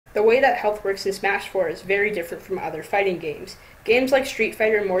The way that health works in Smash 4 is very different from other fighting games. Games like Street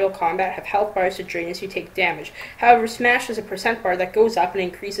Fighter and Mortal Kombat have health bars to drain as you take damage. However, Smash has a percent bar that goes up and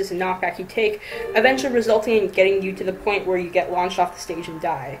increases the knockback you take, eventually resulting in getting you to the point where you get launched off the stage and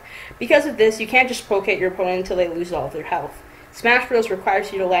die. Because of this, you can't just poke at your opponent until they lose all of their health. Smash Bros.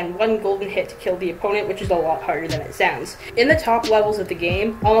 Requires you to land one golden hit to kill the opponent, which is a lot harder than it sounds. In the top levels of the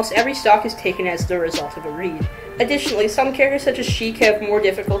game, almost every stock is taken as the result of a read. Additionally, some characters such as Sheik have more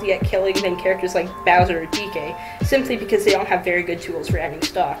difficulty at killing than characters like Bowser or DK, simply because they don't have very good tools for ending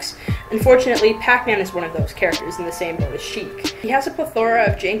stocks. Unfortunately, Pac-Man is one of those characters in the same boat as Sheik. He has a plethora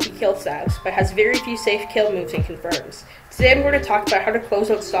of janky kill styles, but has very few safe kill moves and confirms. Today I'm going to talk about how to close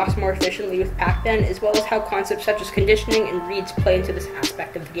out stocks more efficiently with Pac-Man, as well as how concepts such as conditioning and reads play into this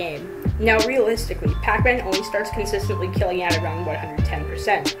aspect of the game. Now realistically, Pac-Man only starts consistently killing at around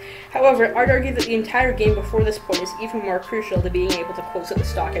 110%. However, I'd argue that the entire game before this point is even more crucial to being able to close out the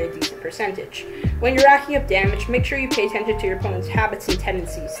stock at a decent percentage. When you're racking up damage, make sure you pay attention to your opponent's habits and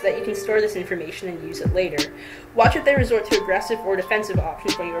tendencies so that you can store this information and use it later. Watch if they resort to aggressive or defensive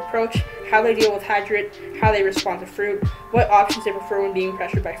options when you approach, how they deal with hydrant, how they respond to fruit, what options they prefer when being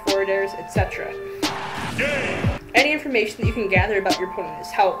pressured by forward airs, etc. Any information that you can gather about your opponent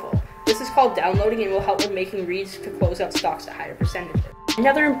is helpful. This is called downloading and will help with making reads to close out stocks at higher percentages.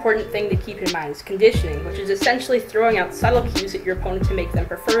 Another important thing to keep in mind is conditioning, which is essentially throwing out subtle cues at your opponent to make them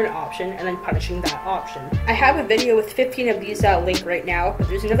prefer an option and then punishing that option. I have a video with 15 of these that I'll link right now, but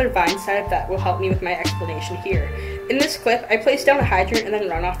there's another Vine setup that will help me with my explanation here. In this clip, I place down a hydrant and then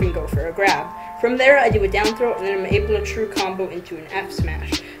run off and go for a grab. From there, I do a down throw and then I'm able to true combo into an F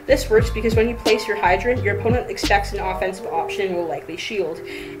smash. This works because when you place your hydrant, your opponent expects an offensive option and will likely shield.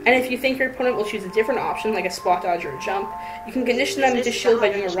 And if you think your opponent will choose a different option, like a spot dodge or a jump, you can condition them into shield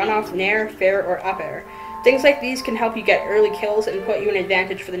by doing a runoff, nair, fair, or up air. Things like these can help you get early kills and put you in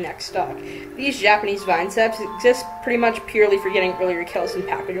advantage for the next stock. These Japanese Vine setups exist pretty much purely for getting earlier kills than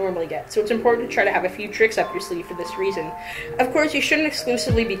Pac would normally get, so it's important to try to have a few tricks up your sleeve for this reason. Of course, you shouldn't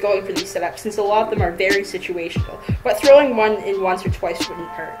exclusively be going for these setups since a lot of them are very situational, but throwing one in once or twice wouldn't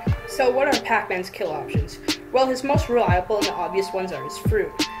hurt. So what are Pac-Man's kill options? Well, his most reliable and the obvious ones are his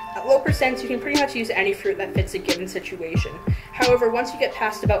fruit. At low percents, you can pretty much use any fruit that fits a given situation. However, once you get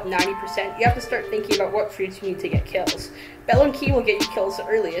past about 90%, you have to start thinking about what fruits you need to get kills. Bell and Key will get you kills the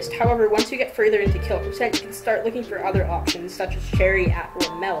earliest, however, once you get further into kill percent, you can start looking for other options such as cherry, apple,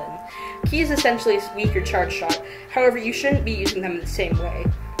 and melon. Key is essentially a weaker charge shot, however, you shouldn't be using them in the same way.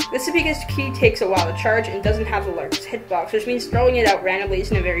 This is because Key takes a while to charge and doesn't have the largest hitbox, which means throwing it out randomly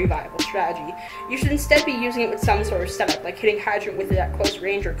isn't a very viable strategy. You should instead be using it with some sort of setup, like hitting Hydrant with it at close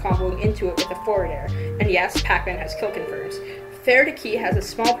range or comboing into it with a forward air. And yes, Pac-Man has kill confirms. Fair to Key has a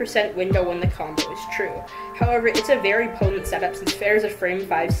small percent window when the combo is true. However, it's a very potent setup since Fair is a frame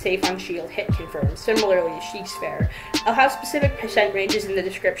 5 safe on shield hit confirmed, similarly to Sheik's Fair. I'll have specific percent ranges in the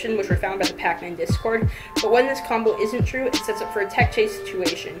description which were found by the Pac-Man Discord, but when this combo isn't true, it sets up for a tech chase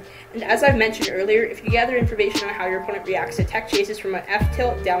situation. And as I've mentioned earlier, if you gather information on how your opponent reacts to tech chases from an F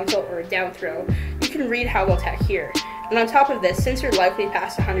tilt, down tilt, or a down throw, you can read how they'll tech here. And on top of this, since you're likely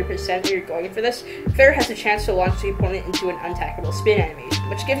past 100% when you're going for this, Fair has a chance to launch the opponent into an untackable spin animation,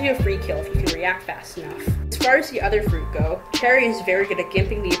 which gives you a free kill if you can react fast enough. As far as the other fruit go, Cherry is very good at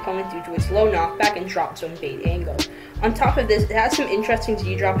gimping the opponent due to its low knockback and drop zone bait angle. On top of this, it has some interesting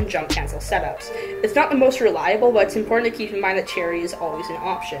Z-drop and jump cancel setups. It's not the most reliable, but it's important to keep in mind that Cherry is always an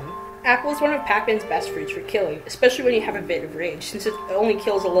option. Apple is one of Pac-Man's best fruits for killing, especially when you have a bit of rage, since it only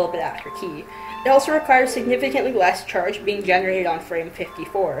kills a little bit after Key. It also requires significantly less charge being generated on frame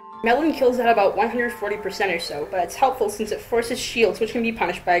 54. Melon kills at about 140% or so, but it's helpful since it forces shields which can be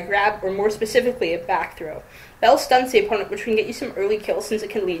punished by a grab or more specifically a back throw. Bell stuns the opponent which can get you some early kills since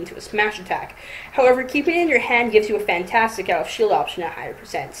it can lead into a smash attack. However, keeping it in your hand gives you a fantastic out of shield option at higher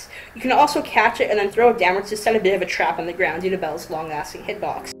percents. You can also catch it and then throw it downwards to set a bit of a trap on the ground due to Bell's long-lasting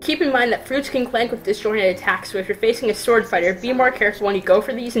hitbox. Keep in mind that fruits can clank with disjointed attacks, so if you're facing a sword fighter, be more careful when you go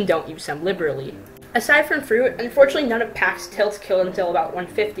for these and don't use them liberally. Aside from fruit, unfortunately none of Pac's tilts kill until about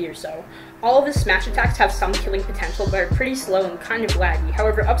 150 or so. All of his smash attacks have some killing potential but are pretty slow and kind of laggy,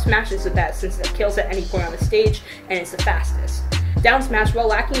 however up smash is the best since it kills at any point on the stage and it's the fastest. Down smash, while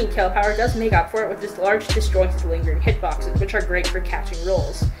lacking in kill power, does make up for it with its large disjointed lingering hitboxes, which are great for catching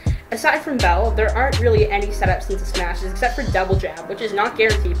rolls. Aside from Bell, there aren't really any setups into smashes except for double jab, which is not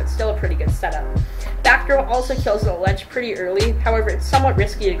guaranteed but still a pretty good setup. Back throw also kills the ledge pretty early, however it's somewhat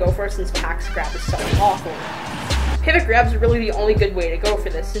risky to go for since Pac's grab is so awful. Pivot grabs are really the only good way to go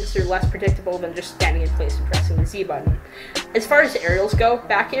for this, since they're less predictable than just standing in place and pressing the Z button. As far as aerials go,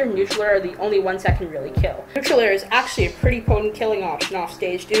 back air and neutral air are the only ones that can really kill. Neutral air is actually a pretty potent killing option off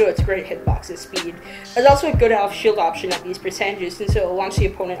stage due to its great hitbox and speed. It's also a good off shield option at these percentages, since it will launch the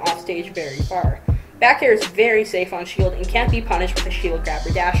opponent off stage very far. Back air is very safe on shield and can't be punished with a shield grab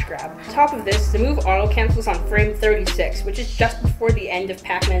or dash grab. On top of this, the move auto cancels on frame 36, which is just before the end of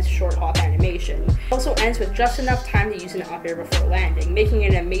Pac-Man's short hop animation. It also ends with just enough time to use an up air before landing, making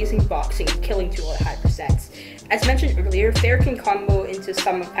it an amazing boxing and killing tool at high percents. As mentioned earlier, Fair can combo into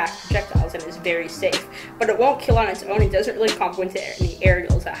some of Pac's projectiles and is very safe, but it won't kill on its own and doesn't really combo into any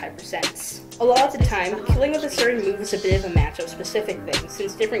aerials at high percents. A lot of the time, killing with a certain move is a bit of a matchup specific thing,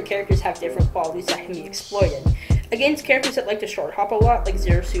 since different characters have different qualities that can be exploited. Against characters that like to short hop a lot, like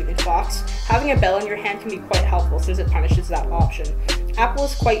Zero Suit and Fox, having a bell in your hand can be quite helpful since it punishes that option. Apple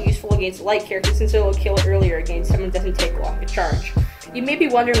is quite useful against light characters since it will kill earlier against someone who doesn't take long to charge. You may be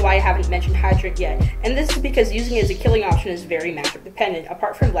wondering why I haven't mentioned Hydrant yet, and this is because using it as a killing option is very matchup dependent,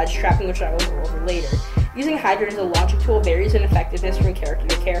 apart from ledge trapping, which I will go over later. Using Hydrant as a launching tool varies in effectiveness from character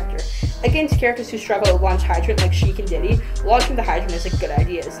to character. Against characters who struggle to launch Hydrant like Sheik and Diddy, launching the Hydrant is a good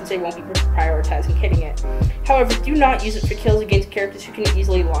idea since they won't be prioritizing hitting it. However, do not use it for kills against characters who can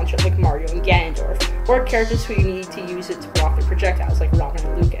easily launch it like Mario and Ganondorf, or characters who you need to use it to block their projectiles like Robin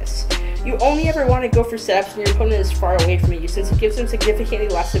and Lucas. You only ever want to go for setups when your opponent is far away from you, since it gives them significantly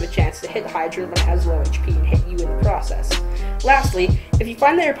less of a chance to hit Hydrant when it has low HP and hit you in the process. Lastly, if you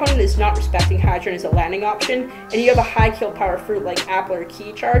find that your opponent is not respecting Hydrant as a landing option, and you have a high kill power fruit like Apple or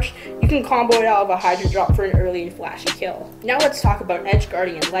Key Charge, you can combo it out of a Hydrant drop for an early and flashy kill. Now let's talk about edge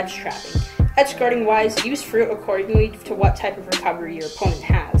guarding and ledge trapping. Edge guarding wise, use fruit accordingly to what type of recovery your opponent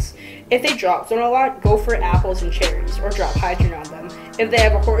has. If they drop zone a lot, go for apples and cherries, or drop Hydrant on them. If they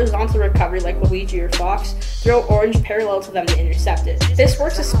have a horizontal recovery like Luigi or Fox, throw orange parallel to them to intercept it. This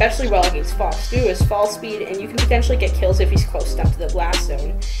works especially well against Fox due to his fall speed, and you can potentially get kills if he's close enough to the blast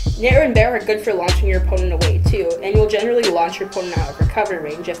zone. Nair and Bear are good for launching your opponent away too, and you'll generally launch your opponent out of recovery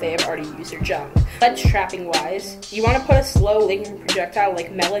range if they have already used their jump. Ledge trapping wise, you want to put a slow lingering projectile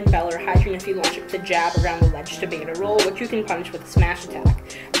like Melon, Bell, or Hydrant if you launch it with a jab around the ledge to bait a roll, which you can punish with a smash attack.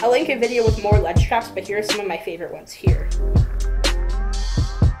 I'll link a video with more ledge traps, but here are some of my favorite ones here.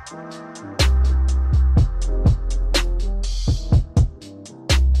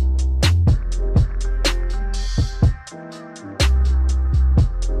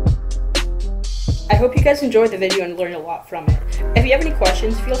 I hope you guys enjoyed the video and learned a lot from it. If you have any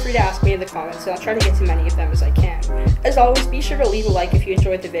questions, feel free to ask me in the comments, and I'll try to get to many of them as I can. As always, be sure to leave a like if you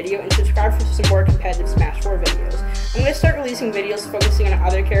enjoyed the video, and subscribe for some more competitive Smash 4 videos. I'm going to start releasing videos focusing on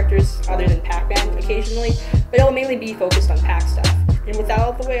other characters other than Pac-Man occasionally, but it'll mainly be focused on Pac stuff. And with that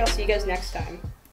out of the way, I'll see you guys next time.